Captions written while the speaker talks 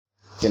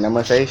Okay,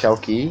 nama saya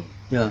Syauqi.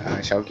 Ya.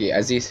 Syauqi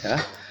Aziz.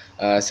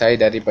 Saya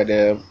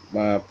daripada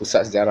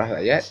Pusat Sejarah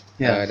Rakyat.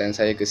 Ya. Dan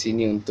saya ke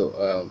sini untuk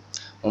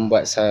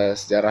membuat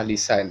sejarah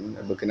lisan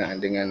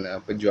berkenaan dengan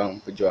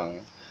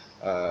pejuang-pejuang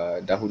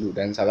dahulu,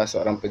 dan salah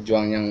seorang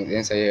pejuang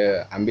yang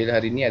saya ambil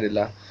hari ini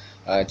adalah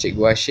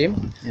Cikgu Hashim.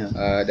 Ya.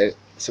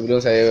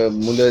 Sebelum saya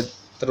mula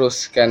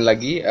teruskan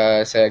lagi,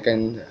 saya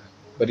akan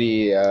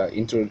beri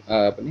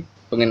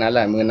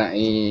pengenalan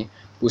mengenai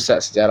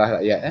Pusat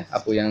Sejarah Rakyat,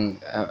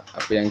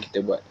 apa yang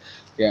kita buat.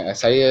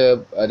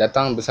 Saya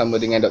datang bersama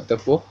dengan Dr.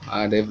 Poh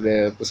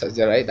daripada Pusat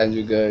Sejarah Rakyat, dan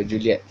juga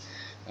Juliet.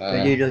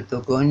 Jadi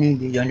Dr. Koh ni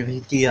di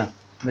universiti lah.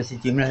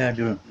 Universiti Melaya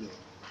dulu.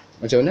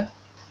 Macam mana?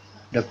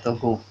 Dr.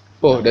 Koh.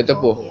 Poh, Dr.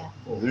 Poh.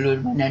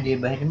 Dulu mana dia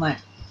berkhidmat?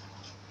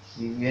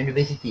 Di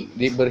universiti.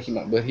 Dia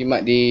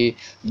berkhidmat di,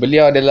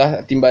 beliau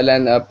adalah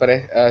timbalan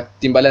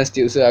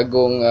Setiausaha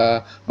Agung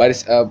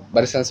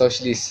Barisan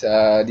Sosialis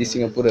di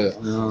Singapura.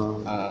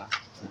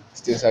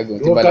 Setiausaha Agung.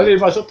 Dua kali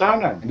masuk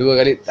tahanan. 2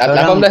 kali.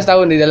 18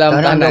 tahun di dalam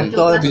tahanan.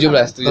 17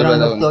 tahun.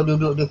 Doktor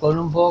duduk di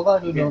Kuala Lumpur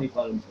ke duduk di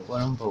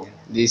Kuala Lumpur?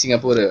 Di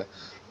Singapura.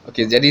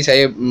 Okey, jadi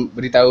saya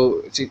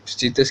beritahu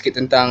cerita sikit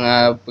tentang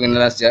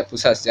pengenalan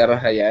Pusat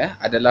Sejarah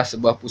Rakyat. Adalah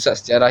sebuah pusat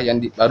sejarah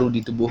yang baru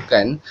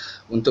ditubuhkan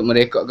untuk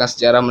merekodkan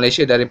sejarah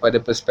Malaysia daripada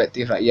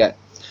perspektif rakyat.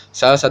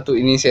 Salah satu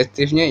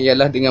inisiatifnya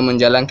ialah dengan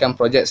menjalankan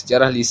projek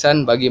sejarah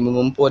lisan bagi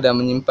mengumpul dan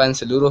menyimpan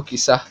seluruh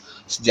kisah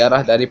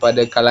sejarah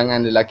daripada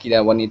kalangan lelaki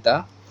dan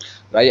wanita,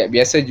 rakyat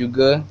biasa,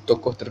 juga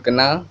tokoh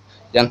terkenal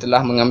yang telah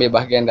mengambil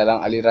bahagian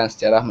dalam aliran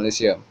sejarah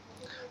Malaysia.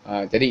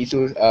 Jadi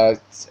itu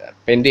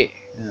pendek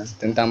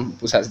tentang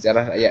Pusat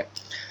Sejarah Rakyat.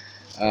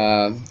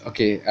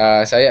 Okey,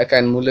 saya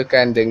akan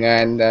mulakan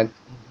dengan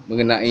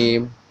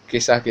mengenai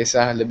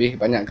kisah-kisah lebih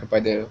banyak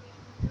kepada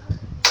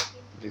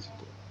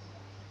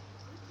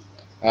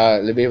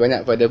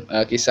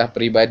kisah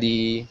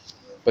peribadi,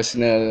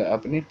 personal,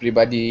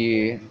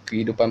 peribadi,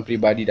 kehidupan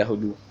peribadi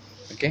dahulu.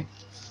 Okey.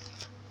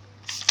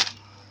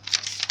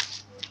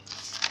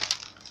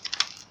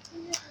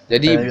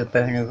 Jadi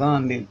lepas ni kau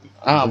ambil.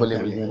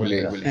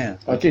 Boleh.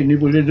 Pakcik ni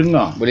boleh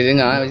dengar. Boleh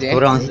dengar Pakcik?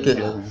 Kurang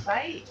sikit lah.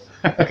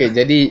 Okey,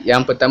 jadi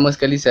yang pertama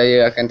sekali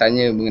saya akan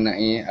tanya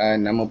mengenai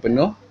nama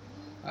penuh.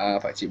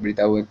 Pakcik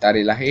beritahu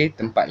tarikh lahir,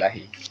 tempat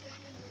lahir.